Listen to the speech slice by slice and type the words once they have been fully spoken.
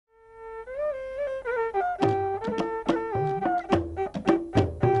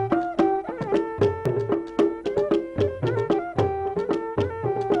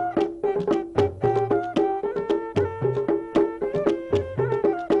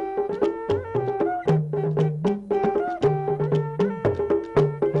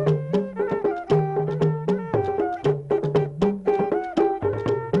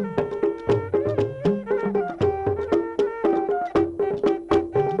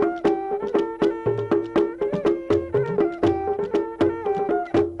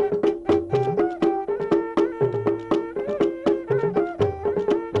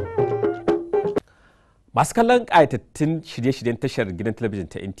Masu kallon ƙayatattun shirye-shiryen tashar gidan talabijin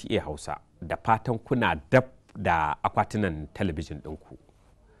ta NTA Hausa da fatan kuna dab da akwatunan talabijin ɗinku.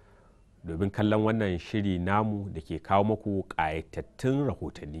 Domin kallon wannan shiri namu da ke kawo muku ƙayatattun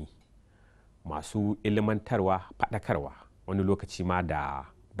rahotanni masu ilimantarwa, faɗakarwa, wani lokaci ma da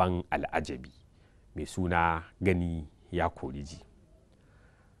ban al'ajabi, mai suna Gani ya Kori.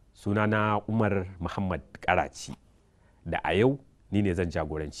 Sunana Umar Muhammad Karaci da a yau ni ne zan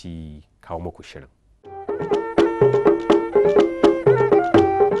jagoranci kawo muku shirin.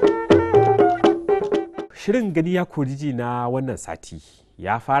 Shirin Gani ya Kori na wannan sati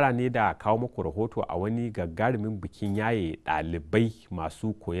ya fara ne da kawo muku rahoto a wani gagarumin bikin yaye ɗalibai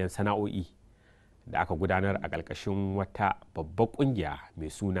masu koyon sana'o'i da aka gudanar a ƙarƙashin wata babbar ƙungiya mai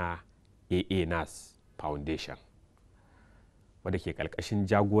suna NTA Foundation, wadda ke ƙarƙashin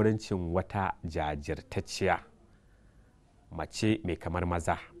jagorancin wata jajirtacciya mace mai kamar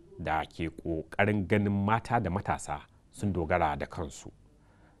maza da ke ƙoƙarin ganin mata da matasa sun dogara da kansu,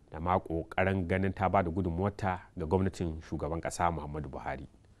 da ma ƙoƙarin ganin ta ba da gudunmuwarta ga gwamnatin shugaban ƙasa Muhammadu Buhari,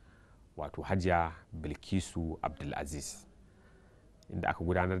 wato Hajiya Bilkisu Abdulaziz, inda aka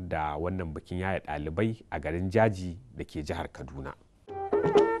gudanar da wannan bikin yaya ɗalibai a garin Jaji da ke jihar Kaduna.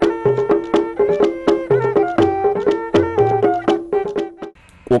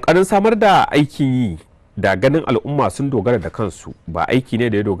 Ƙoƙarin samar da aikin yi da ganin al'umma sun dogara da kansu ba aiki ne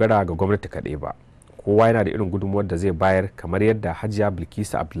da ya dogara ga gwamnati kaɗai ba. Kowa yana da irin gudunmuwar da zai bayar, kamar yadda Hajiya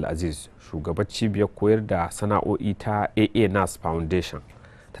Bilkisu Abdulaziz, shugabar cibiyar koyar da sana'o'i ta NTA Foundation,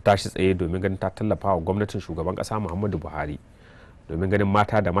 ta tashi tsaye domin ganin ta tallafa wa gwamnatin shugaban ƙasa Muhammadu Buhari domin ganin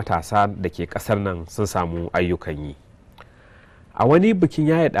mata da matasa da ke ƙasar nan sun samu ayyukan yi. A wani bikin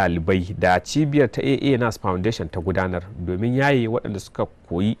yaye ɗalibai da cibiyar ta NTA Foundation ta gudanar domin yaye waɗanda suka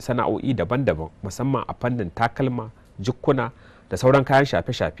koyi sana'o'i daban-daban, musamman a fannin takalma, jikkuna da sauran kayan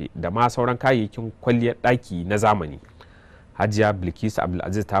shafe-shafe da ma sauran kayayyakin kwalliyar ɗaki na zamani. Hajiya Bilkisu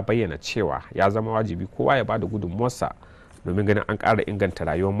Abdulaziz ta bayyana cewa ya zama wajibi kowa ya bada gudunmuwarsa domin ganin an ƙara inganta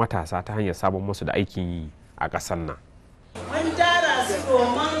rayuwar matasa ta hanyar samun musu da aikin yi a ƙasar nan. Mun tara su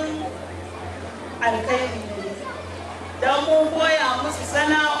domin alkhairi don mun koya musu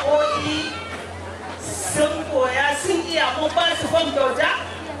sana'o'i, sun koya sun iya, mun ba su fam kyauta,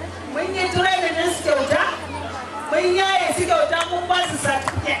 mun yi training din su kyauta, mun yaye su kyauta, mun ba su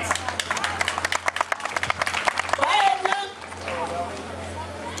certificate. Bayan nan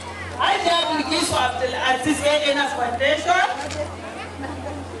Hajiya Bilkisu Abdulaziz NTA Foundation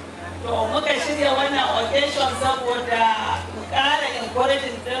to muka shirya wannan occasion saboda mu ƙara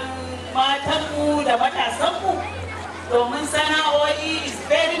encouraging din matanmu da matasanmu, domin sana'o'i is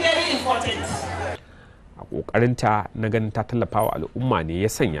very very important. A ƙoƙarinta na ganin ta tallafa wa al'umma ne ya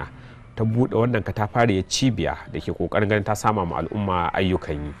sanya ta buɗe wannan katafariyar cibiya da ke ƙoƙarin ganin ta sama ma al'umma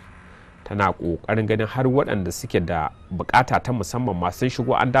ayyukan yi. Tana ƙoƙarin ganin har waɗanda suke da buƙata ta musamman ma sun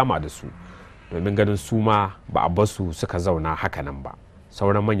shigo an dama da su, domin ganin su ma ba a basu suka zauna hakanan ba.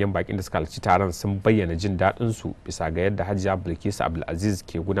 Sauran manyan bakin da suka halarci taron sun bayyana jin daɗin su bisa ga yadda Hajiya Bilkisu Abdulaziz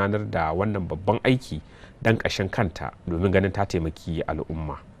ke gudanar da wannan babban aiki dan ƙashin kanta domin ganin ta taimaki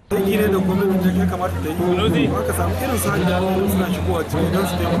al'umma. Aiki ne da gwamnati da ya kamata ta yi, aka samu irin sa da suna shigowa cikin don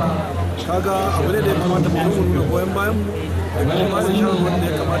su taimaka. Kaga abu ne da ya kamata mu nuna goyon bayan mu da kuma ba da shawarwar da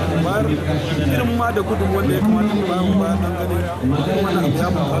ya kamata mu bayar, irin ma da gudunmuwar da ya kamata mu bayar dan ganin kuma na abu ya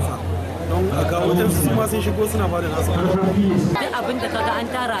bunƙasa. Don a ga wajen su ma sun shigo suna ba da nasu. Duk abin da kaga an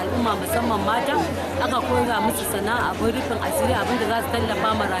tara al'umma musamman mata aka koya musu sana'a, abin rufin asiri, abin da za su tallafa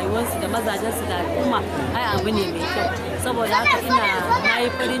ma rayuwarsu da mazajensu da al'umma, ai abu ne mai kyau. Saboda haka na yi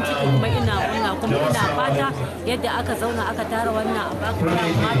farin ciki kuma ina fata yadda aka zauna aka tara wannan abu, aka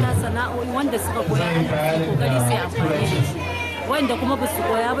koya mata sana'o'i wanda suka koya kokari sai amfani da shi, wanda kuma ba su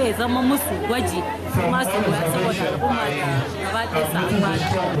koya ba ya zama musu gwaji kuma su koya saboda al'umma da gaba ɗaya su amfana.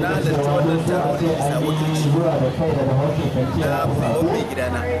 Na halarci wannan taron da ya samu kirci da babban mai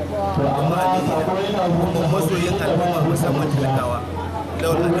gidana kuma amini kuma masoyin al'umma musamman talakawa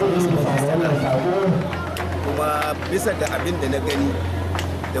Lawal Adamu kuma bisa da abin da na gani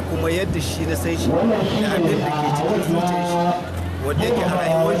da kuma yadda shi na san shi da abin da ke cikin zuciyar shi wanda yake a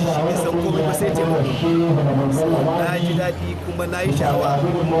rayuwar shi bai san komai ba sai taimako. Na ji daɗi kuma na yi sha'awa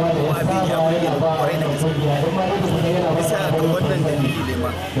kuma abin ya bayyana kwarai da gaske. Bisa ga wannan dalili ne ma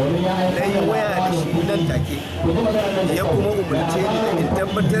na yi waya da shi nan take, ya kuma umarce ni da in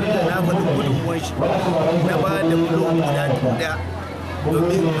tabbatar da na faɗi gudunmuwan shi na ba da bulo guda ɗaya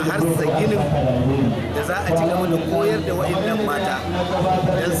domin har ginin da za a ci gaba da koyar da wa'annan mata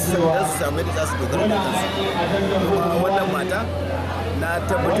don su samu yadda za su dogara da kansu. Kuma wannan mata na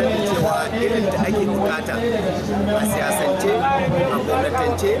tabbatar da cewa irin da ake bukata a siyasance, a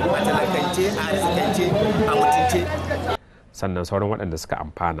gwamnatance, a talakance, a arzikance, a mutunce. Sannan sauran waɗanda suka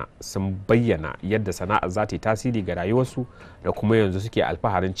amfana sun bayyana yadda sana'ar za ta yi tasiri ga rayuwarsu da kuma yanzu suke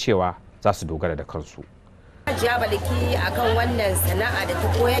alfaharin cewa za su dogara da kansu. Hajiya Balki akan wannan sana'a da ta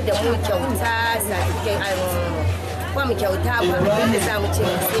koyar da mu kyauta mu kyauta da za mu ce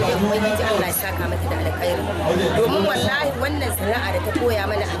sai dai ubangiji Allah ya saka mata da alkhairi, domin wallahi wannan sana'a da ta koya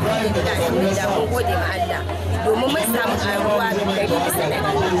mana a cikin da mun gode ma Allah, domin mun samu karuwa da 100%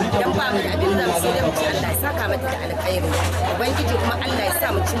 dan ba mu da abin da sai dai mu ce Allah ya saka mata da alkhairi, ubangiji kuma Allah ya sa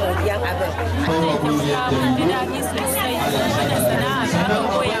mu ci moriyan abin. Mun ji daɗi sosai wannan sana'a da aka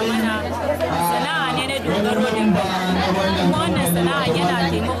koya mana, sana'a ne na dogaro da kai, kuma wannan sana'a yana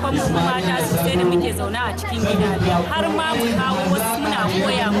taimakon mu mata sosai da muke zaune a cikin gidaje, har ma mu kawo wasu muna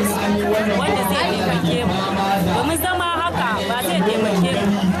koya musu wanda zai taimake mu, domin zama haka ba zai taimake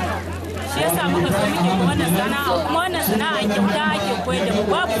mu. Shi yasa muka so muke wannan sana'a, kuma wannan sana'a kyauta ake koyar da mu,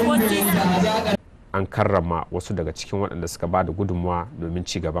 babu ko sisi. An karrama wasu daga cikin waɗanda suka ba da gudunmawa domin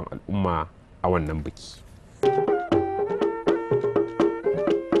ci gaban al'umma a wannan biki.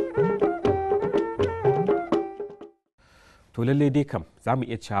 To lallai dai kam za mu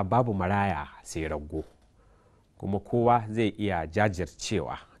iya cewa babu maraya sai rago, kuma kowa zai iya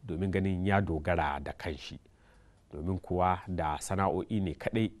jajircewa domin ganin ya dogara da kanshi, domin kuwa da sana'o'i ne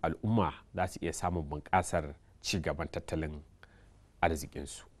kadai al'umma za su iya samun bunƙasar ci gaban tattalin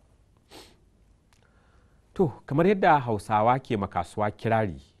arzikinsu. To kamar yadda Hausawa ke makasuwa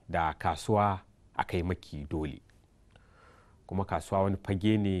kirari da kasuwa a kai maki dole, kuma kasuwa wani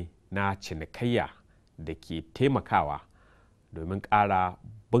fage ne na cinikayya da ke taimakawa domin ƙara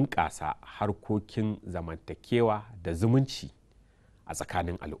bunƙasa harkokin zamantakewa da zumunci a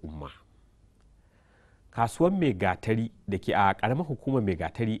tsakanin al'umma. Kasuwar mai gatari da ke a ƙaramar hukumar mai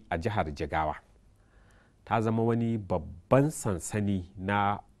gatari a jihar Jigawa ta zama wani babban sansani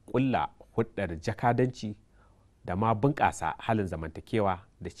na ƙulla hulɗar jakadanci da ma bunƙasa halin zamantakewa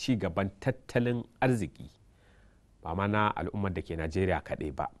da ci gaban tattalin arziki, ba ma na al'ummar da ke Najeriya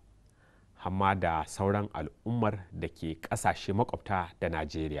kaɗai ba, hamma da sauran al'ummar da ke ƙasashe makwabta da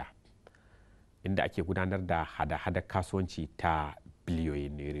Najeriya, inda ake gudanar da hada-hadar kasuwanci ta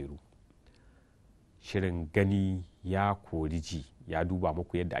biliyoyin nereru. Shirin Gani ya kori ji ya duba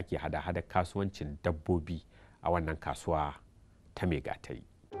muku yadda ake hada-hadar kasuwancin dabbobi a wannan kasuwa ta mai gatari.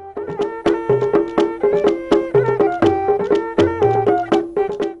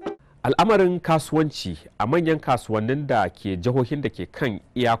 Al'amarin kasuwanci a manyan kasuwannin da ke jihohin da ke kan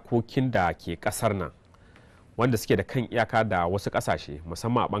iyakokin da ke kasar nan, wanda suke da kan iyaka da wasu kasashe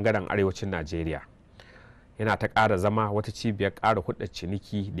musamman a bangaren arewacin Najeriya, yana ta ƙara zama wata cibiyar ƙara hudar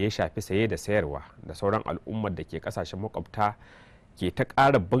ciniki da ya shafi saye da sayarwa da sauran al'ummar da ke kasashen makwabta ke ta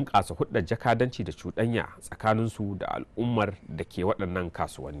ƙara bunƙasa hudar jakadanci da cuɗanya tsakaninsu da al'ummar da ke waɗannan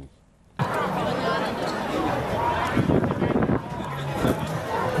kasuwanni.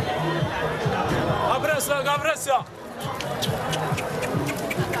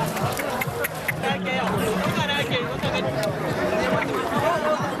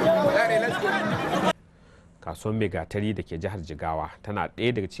 Kasuwar mai gatari da ke jihar Jigawa tana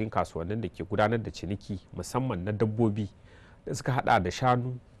ɗaya daga cikin kasuwannin da ke gudanar da ciniki musamman na dabbobi da suka hada da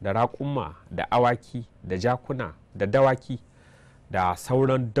shanu da raƙuma da awaki da jakuna da dawaki da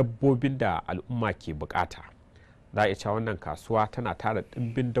sauran dabbobin da al'umma ke bukata. Za a iya cewa wannan kasuwa tana tara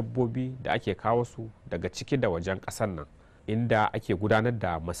ɗimbin dabbobi da ake kawo su daga ciki da wajen ƙasar nan, inda ake gudanar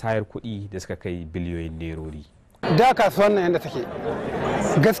da musayar kuɗi da suka kai biliyoyin nerori. Da kasuwan nan yadda take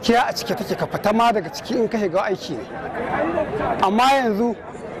gaskiya a cike take, ka fita ma daga ciki in ka shiga aiki ne, amma yanzu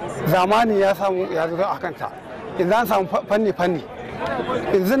zamani ya samu ya zo a kanta, yanzu an samu fanni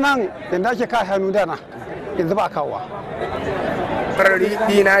yanzu nan yadda ake kawo shanu dana yanzu ba kawowa.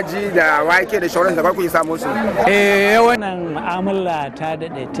 riɗi na ji da wake da shauran da ku samu su. Wannan mu'amala ta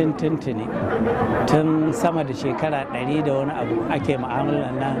daɗe tuntuni tun sama da shekara 100 da wani abu ake mu'amala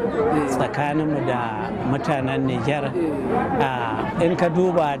nan tsakaninmu da mutanen Nijar. In ka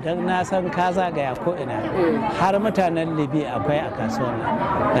duba don na san ka zagaya ko ina har mutanen Libya akwai a kasuwar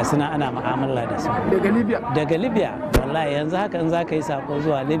nan da suna ana mu'amala da su. Daga Libya wallahi yanzu haka in za ka yi sako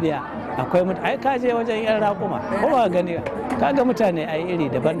zuwa Libya akwai ai ka je wajen yan raƙuma ko ba gani kaga mutane ai iri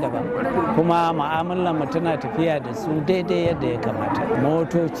daban-daban, kuma mu'amalar mu tana tafiya da su daidai yadda ya kamata.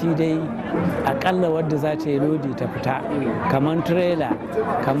 Motoci dai akalla wadda za ta yi lodi ta fita kamar trailer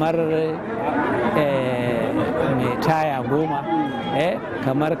kamar mai taya 10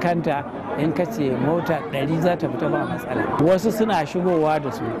 kamar kanta in ka ce mota 100 za ta fita ba matsala. Wasu suna shigowa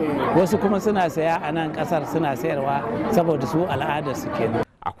da su, wasu kuma suna saya a nan kasar suna sayarwa saboda su al'adar su kenan.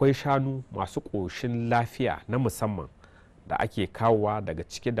 Akwai shanu masu ƙoshin lafiya na musamman da ake kawowa daga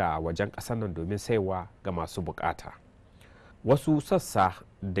ciki da wajen ƙasar nan domin saiwa ga masu bukata. Wasu sassa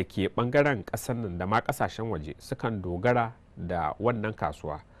da ke ɓangaren ƙasar nan da ma ƙasashen waje sukan dogara da wannan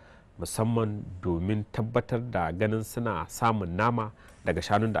kasuwa musamman domin tabbatar da ganin suna samun nama daga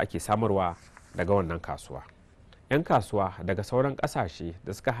shanun da ake samarwa daga wannan kasuwa. 'Yan kasuwa daga sauran ƙasashe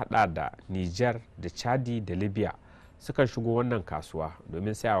da suka hada da Niger da Chadi da Libya sukan shigo wannan kasuwa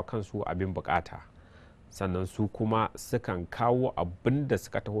domin sayawa kansu abin bukata, sannan su kuma sukan kawo abin da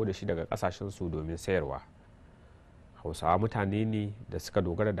suka taho da shi daga ƙasashensu domin sayarwa. Hausawa mutane ne da suka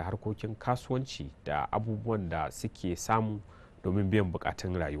dogara da harkokin kasuwanci da abubuwan da suke samu domin biyan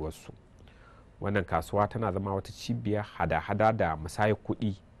bukatun rayuwarsu. Wannan kasuwa tana zama wata cibiyar hada-hada da musayar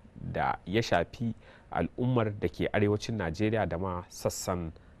kuɗi da ya shafi al'ummar da ke arewacin Najeriya da ma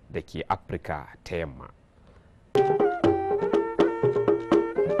sassan da ke Afirka ta yamma.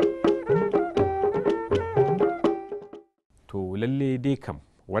 To lalle dai kam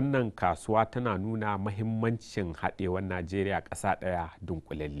wannan kasuwa tana nuna mahimmancin haɗewar Najeriya ƙasa ɗaya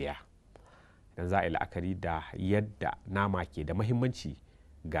dunkulalliya. Idan za a yi la'akari da yadda nama ke da mahimmanci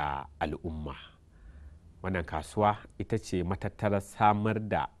ga al'umma. Wannan kasuwa ita ce matattarar samar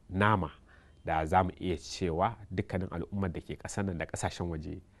da nama da za mu iya cewa dukkanin al'ummar da ke ƙasar nan da ƙasashen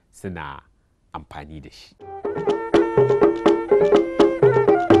waje suna amfani da shi.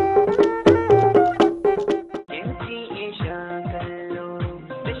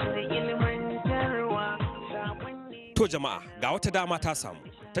 To jama'a, ga wata dama ta samu.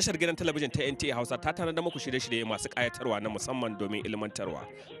 Tashar gidan talabijin ta NTA Hausa ta tanada muku shirye-shirye masu ƙayatarwa na musamman domin ilmantarwa,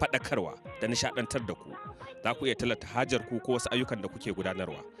 faɗakarwa da nishaɗantar da ku. Za ku iya tallata hajar ku ko wasu ayyukan da kuke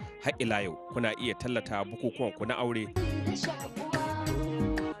gudanarwa. Har ila yau kuna iya tallata bukukuwan ku na aure,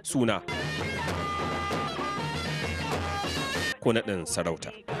 suna ko naɗin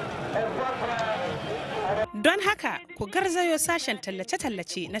sarauta. Don haka ku garzayo sashen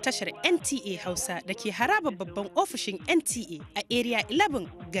tallace-tallace na tashar NTA Hausa da ke harabar babban ofishin NTA a Area 11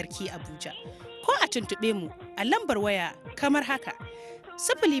 Garki Abuja. Ko a tuntuɓe mu a lambar waya kamar haka: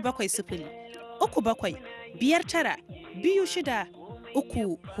 070 37 59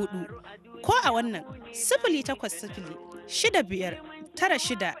 2634 ko a wannan 080 65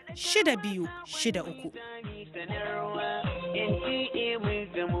 96 62 63.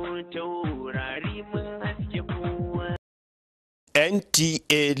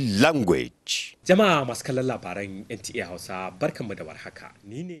 NTA Language. Jama'a masu kallon labaran NTA Hausa barkanmu da warhaka.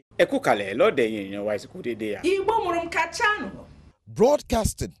 Ni ne. Ekukale lode yin yawa su kudede ya. Igbo murum kachano.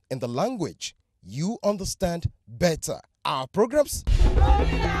 Broadcasted in the language you understand better. Our programs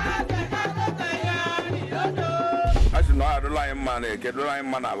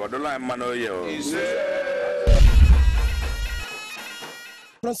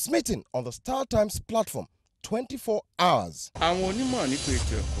transmitting on the Star Times platform 24 hours. Àwọn onímọ̀ nípa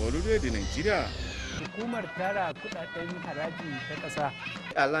ètò ẹ̀kọ́ lórílẹ̀‐èdè Nàìjíríà. Hukumar tara kudaden haraji ta ƙasa.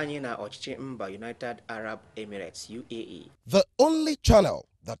 Alanye na ọchịchị mba United Arab Emirates UAE. The only channel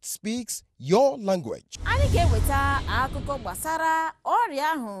that speaks your language. Anyị ga-eweta akụkọ gbasara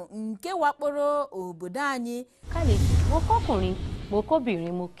ọrịa ahụ nke wakporo obodo anyị. Kálejì, mo kọ́kùnrin, mo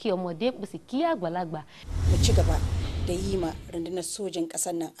kóbìnrin, mo kí ọmọdé, mo sì kí àgbàlagbà. Mu ci gaba da yi ma rundunar sojin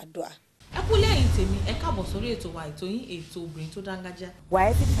ƙasar nan addu'a. Ẹ kú lẹ́yìn tèmi, ẹ káàbọ̀ sórí ètò wa ètò yín ètò obìnrin tó dángájá.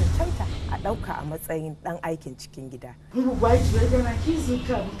 Waye fi cancanta a ɗauka a matsayin ɗan aikin cikin gida. Jama'a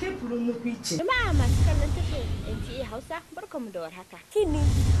masu kallon tashar NTA Hausa barkamu da warhaka. Kí ni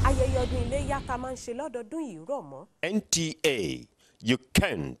ayẹyẹ ọdún Iléyá tá máa ń ṣe lọ́dọọdún yìí rọ̀ mọ́? NTA, you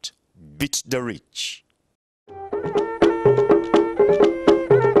can't beat the rich.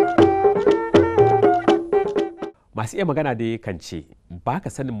 Masu iya magana da kan ce ba ka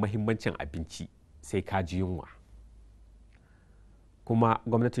sanin mahimmancin abinci sai ka ji yunwa. Kuma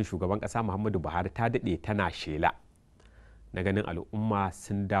gwamnatin shugaban ƙasa Muhammadu Buhari ta daɗe tana shela na ganin al'umma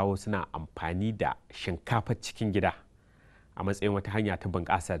sun dawo suna amfani da shinkafar cikin gida a matsayin wata hanya ta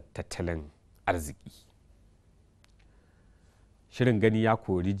bunƙasar tattalin arziki. Shirin Gani ya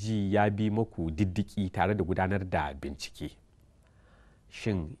kori ji ya bi muku diddiki tare da gudanar da bincike.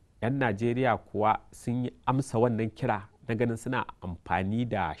 Shin 'yan Najeriya kuwa sun yi amsa wannan kira na ganin suna amfani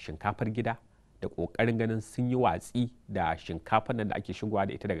da shinkafar gida da ƙoƙarin ganin sun yi watsi da shinkafar nan da ake shigowa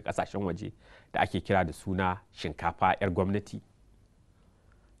da ita daga ƙasashen waje da ake kira da suna shinkafa 'yar gwamnati?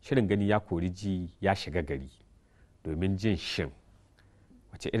 Shirin Gani ya kori ji ya shiga gari domin jin shin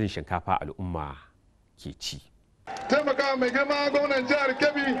wace irin shinkafa al'umma ke ci. taimaka mai girma gwamnan jihar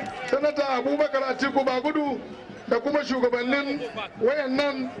Kebbi sanata Abubakar Atiku Bagudu da kuma shugabannin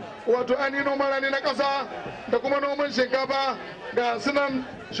wayannan wato ainihin noman rani na ƙasa da kuma noman shinkafa ga sunan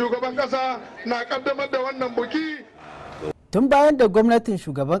shugaban ƙasa na ƙaddamar da wannan buki. Tun bayan da gwamnatin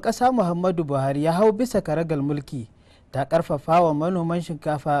shugaban ƙasa Muhammadu Buhari ya hau bisa karagal mulki ta ƙarfafa wa manoman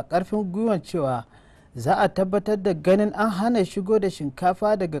shinkafa ƙarfin gwiwan cewa za a tabbatar da ganin an hana shigo da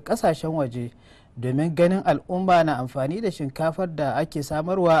shinkafa daga ƙasashen waje domin ganin al'umma na amfani da shinkafar da ake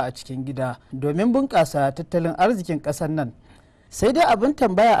samarwa a cikin gida domin bunƙasa tattalin arzikin ƙasar nan. Sai dai abin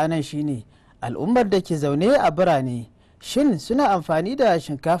tambaya a nan shine al'ummar da ke zaune a birane shin suna amfani da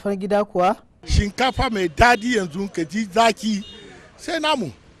shinkafar gida kuwa? Shinkafa mai dadi yanzu ka ji zaki sai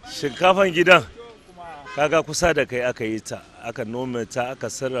namu. Shinkafan gidan kaga kusa da kai aka yi ta, aka nome ta, aka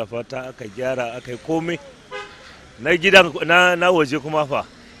sarrafa ta, aka gyara, aka yi komai. Na gidan na waje kuma fa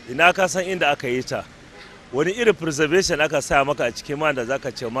ina ka san inda aka yi ta, wani irin preservation aka sa maka a cikin man da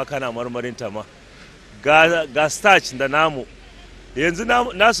zaka ce ma kana marmarin ta ma. Ga starch da namu yanzu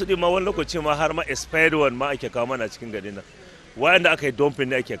nasu ɗin ma wani lokaci ma har ma expired one ma ake kawo mana cikin gari nan, wa'anda aka yi dumping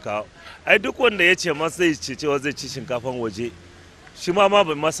ne ake kawo. Ai duk wanda ya ce ma zai ce cewa zai ci shinkafan waje shi ma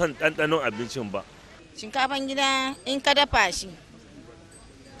bai ma san ɗanɗanon abincin ba. Shinkafan gida in ka dafa shi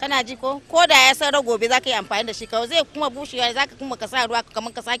kana ji ko da ya saura gobe za ka yi amfani da shi kawai zai kuma bushewa za ka kuma ka sa ruwa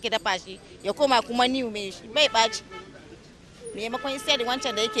kamar ka sake dafa shi ya koma kuma niu mai shi bai ɓaci maimakon isa da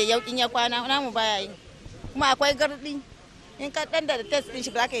wancan da yake yaukin ya kwana namu baya yi kuma akwai gardi in ka dan da test din shi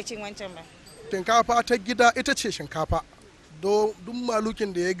ba za ka yi cin wancan ba. Shinkafa ta gida ita ce shinkafa duk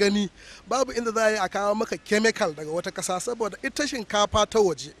malukin da ya gani babu inda za a yi a kawo maka chemical daga wata ƙasa saboda ita shinkafa ta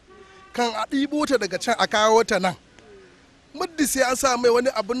waje kan a ɗibo ta daga can a kawo ta nan muddi sai an sa mai wani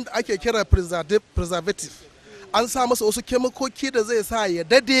abin da ake kira preservative an sa masa wasu kemikoki da zai sa ya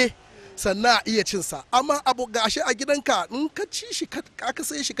dade sannan a iya cinsa amma abu gashi a gidanka in ka ci shi ka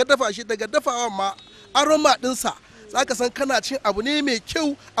sai shi ka dafa shi daga dafawa ma aroma dinsa zaka san kana cin abu ne mai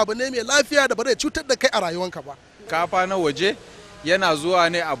kyau abu ne mai lafiya da ba zai cutar da kai a rayuwanka ba. Kafa na waje yana zuwa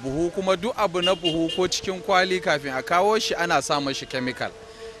ne a buhu kuma duk abu na buhu ko cikin kwali kafin a kawo shi ana sa mashi chemical.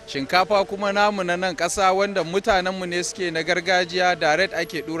 Shinkafa kuma namu na nan ƙasa wanda mutanenmu ne suke na gargajiya direct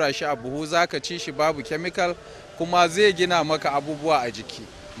ake dura shi a buhu zaka ci shi babu chemical kuma zai gina maka abubuwa a jiki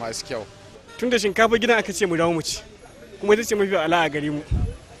masu kyau. Tun da shinkafa gidan aka ce mu dawo mu ci kuma ita ce mafi ala a gare mu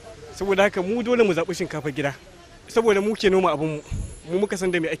saboda haka mu dole mu zaɓi shinkafa gida saboda mu ke noma abinmu mu muka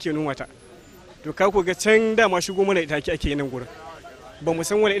san da me ake noma ta to ka ga can dama shigo mana ita ake yi nan gurin ba mu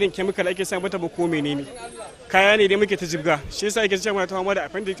san wani irin chemical ake sa mata ba ko menene kaya ne da muke ta jibga shi yasa ake cewa ta fama da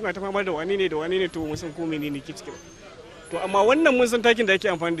appendix ta fama da wani ne to mun san ko menene ke ciki to amma wannan mun san takin da ake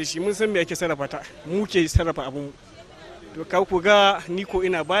amfani da shi mun san me ake sarrafa ta mu ke sarrafa abin to ka ga ni ko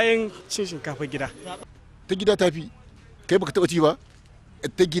ina bayan cin shinkafa gida ta gida tafi kai baka taba ci ba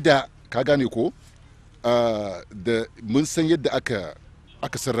ta gida ka gane ko da mun san yadda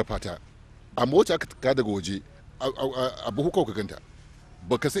aka sarrafa ta amma wacce aka ka daga waje a buhu kawai ka ganta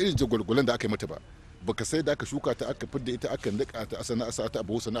baka sai irin jagwalgwalan da aka yi mata ba baka sai da aka shuka ta aka fidda ita aka nika ta asana asa ta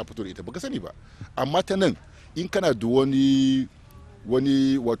abu sana a fito da ita baka sani ba amma ta nan in kana da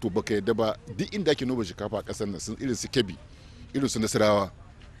wani wato baka yadda ba duk inda ake noma shinkafa a kasar nan sun irin su Kebbi irin su Nasarawa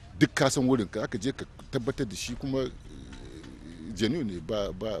duk ka san wurin ka aka je ka tabbatar da shi kuma genuine ne ba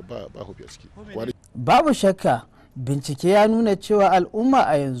hofi a ciki. Babu shakka bincike ya nuna cewa al'umma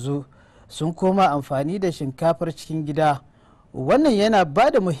a yanzu sun koma amfani da shinkafar cikin gida wannan yana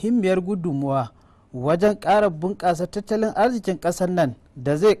ba da muhimmiyar gudunmuwa wajen ƙara bunƙasa tattalin arzikin ƙasar nan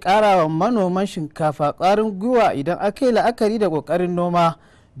da zai ƙara wa manoman shinkafa ƙwarin gwiwa idan aka yi la'akari da ƙoƙarin noma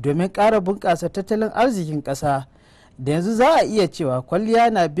domin ƙara bunƙasa tattalin arzikin ƙasa da yanzu za a iya cewa kwalliya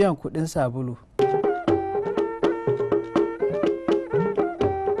na biyan kuɗin sabulu.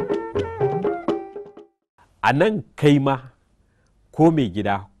 A nan kai ma ko mai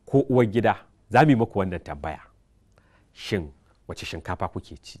gida ko uwar gida za mu yi muku wannan tambaya shin wace shinkafa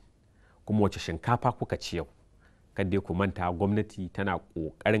kuke ci kuma wace shinkafa kuka ci yau kada ku manta gwamnati tana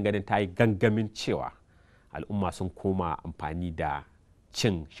ƙoƙarin ganin ta yi gangamin cewa al'umma sun koma amfani da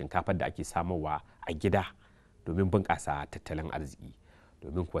cin shinkafar da ake samarwa a gida domin bunƙasa tattalin arziki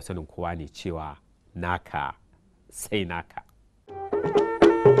domin kuwa sanin kowa ne cewa naka sai naka.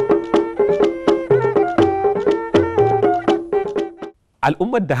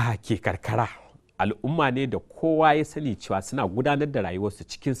 Al'ummar da ke karkara al'umma ne da kowa ya sani cewa suna gudanar da rayuwarsu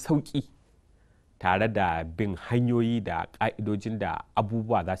cikin sauƙi tare da bin hanyoyi da ƙa'idojin da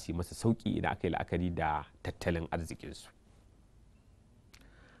abubuwa za su yi masa sauƙi idan aka yi la'akari da tattalin arzikinsu.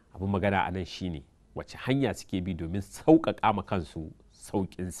 Abin magana a nan shine wace hanya suke bi domin sauƙaƙa ma kansu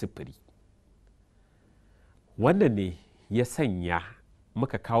sauƙin sufuri. wannan ne ya sanya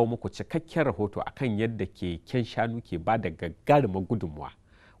muka kawo muku cikakken rahoto akan yadda keken shanu ke ba da gagarumar gudunmuwa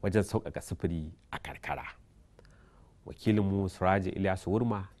wajen sauƙaƙa sufuri a karkara. Wakilinmu Suraji Ilyasu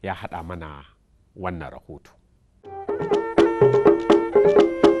Wurma ya haɗa mana wannan rahoto.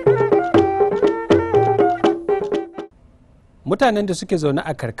 Mutanen da suke zaune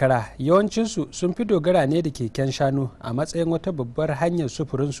a karkara yawancinsu sun fi dogara ne da keken shanu a matsayin wata babbar hanyar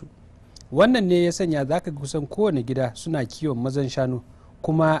sufurinsu. Wannan ne ya sanya za ka kusan kowane gida suna kiwon mazan shanu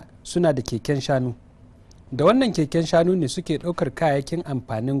kuma suna da keken shanu. Da wannan keken shanu ne suke ɗaukar kayayyakin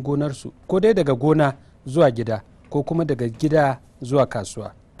amfanin gonarsu ko dai daga gona zuwa gida ko kuma daga gida zuwa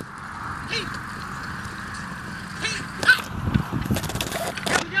kasuwa.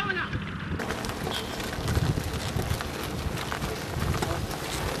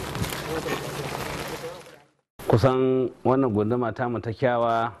 Kusan wannan gunduma ta ta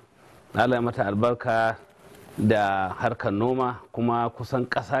kyawa, Allah ya mata albarka da harkar noma, kuma kusan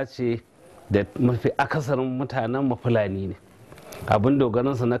ƙasa ce da mafi akasarin mutanen mafulani ne. Abin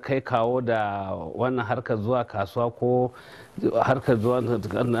dogaransu na kai kawo da wannan harkar zuwa kasuwa ko harkar zuwa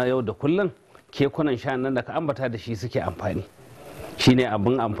na yau da kullum, kekunan shanun da ka ambata da shi suke amfani. Shine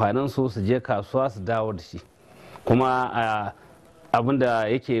abin amfanin su je kasuwa su dawo da shi. Kuma abin da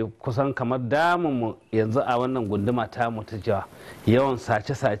yake kusan kamar damun yanzu a wannan gunduma ta ta jawa, yawan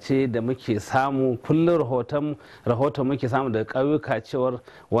sace-sace da muke samu kullum rahoton muke samu daga ƙauyuka cewar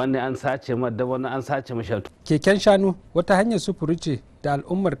wani an sace madda wani an sace mashatu. Keken shanu wata hanyar sufuri ce da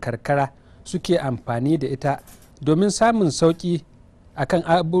al'ummar karkara suke amfani da ita domin samun sauƙi akan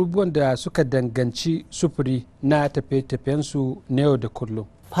abubuwan da suka danganci sufuri na tafiye-tafiyensu na yau da kullum.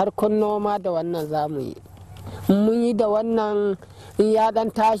 Harkon noma da wannan zamu yi, mun yi da wannan, in ya dan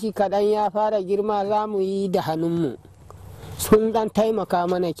tashi kaɗan ya fara girma za mu yi da hannunmu. Sun dan taimaka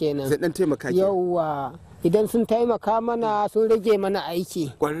mana kenan. Sai dan taimaka kenan. Yawwa, idan sun taimaka mana sun rage mana aiki.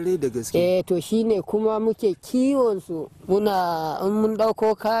 Kwarai da gaske. To shine kuma muke kiwon su, muna in mun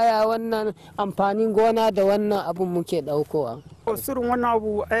dauko kaya wannan amfanin gona da wannan abun muke daukowa. Sirrin wannan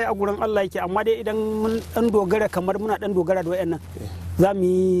abu ai a gurin Allah yake, amma dai idan mun dan dogara kamar muna dan dogara da wayannan za mu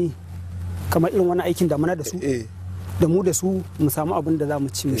yi kamar irin wani aikin damuna da su, da mu da su mu samu abin da za mu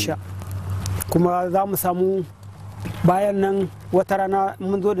ci mu sha, kuma za mu samu bayan nan wata rana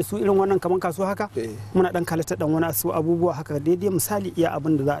mun zo da su irin wannan kamar kasuwa haka muna dan kalata dan wani su abubuwa haka daidai misali iya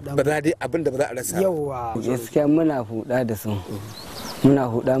abin da za a dan ba dai abin da ba za a rasa. Yawa gaskiya muna huda da su, muna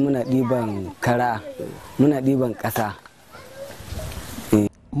huda, muna diban kara, muna diban kasa.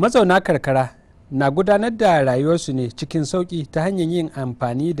 Mazauna karkara na gudanar da rayuwarsu ne cikin sauƙi ta hanyar yin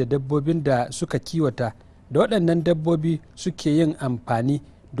amfani da dabbobin da suka kiwata, da waɗannan dabbobi suke yin amfani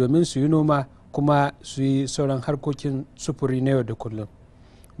domin su yi noma kuma su yi sauran harkokin sufuri na yau da kullum.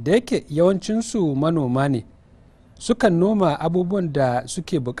 Da yake yawancinsu manoma ne, sukan noma abubuwan da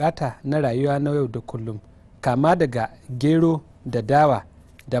suke bukata na rayuwa na yau da kullum, kama daga gero da dawa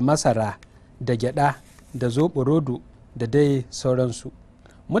da masara da gyada da zoɓo rodo da dai sauransu.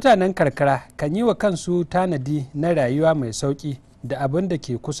 Mutanen karkara kan yi wa kansu tanadi na rayuwa mai sauƙi da abin da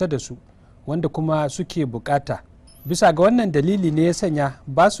ke kusa da su wanda kuma suke bukata. Bisa ga wannan dalili ne ya sanya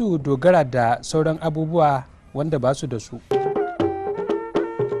ba su dogara da sauran abubuwa wanda ba su da su.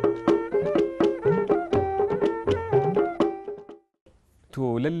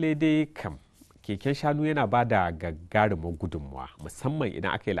 To lalle dai kam keken shanu yana ba da gagarumin gudunmuwa, musamman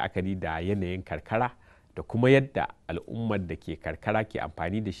idan aka yi la'akari da yanayin karkara da kuma yadda al'ummar da ke karkara ke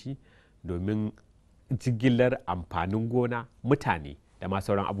amfani da shi domin jigilar amfanin gona, mutane da ma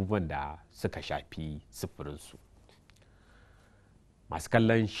sauran abubuwan da suka shafi sufurinsu. Masu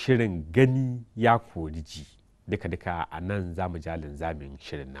kallon shirin gani ya kori ji, duka-duka a nan za mu ja linzamin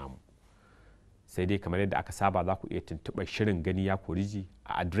shirin namu. Sai dai kamar yadda aka saba za ku iya tuntuɓar shirin gani ya kori ji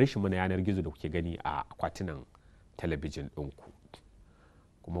a adireshinmu na yanar gizo da kuke gani a akwatunan talabijin ɗinku.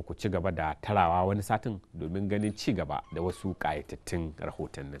 Kuma ku ci gaba da tarawa wani satin domin ganin ci gaba da wasu ƙayatattun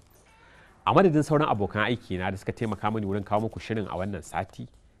rahotannin. A madadin sauran abokan aiki na da suka taimaka mani wurin kawo muku shirin a wannan sati,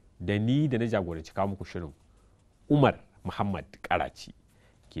 da ni da na jagoranci kawo muku shirin, Umar Muhammad Karaci,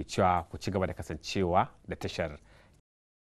 ke cewa ku ci gaba da kasancewa da tashar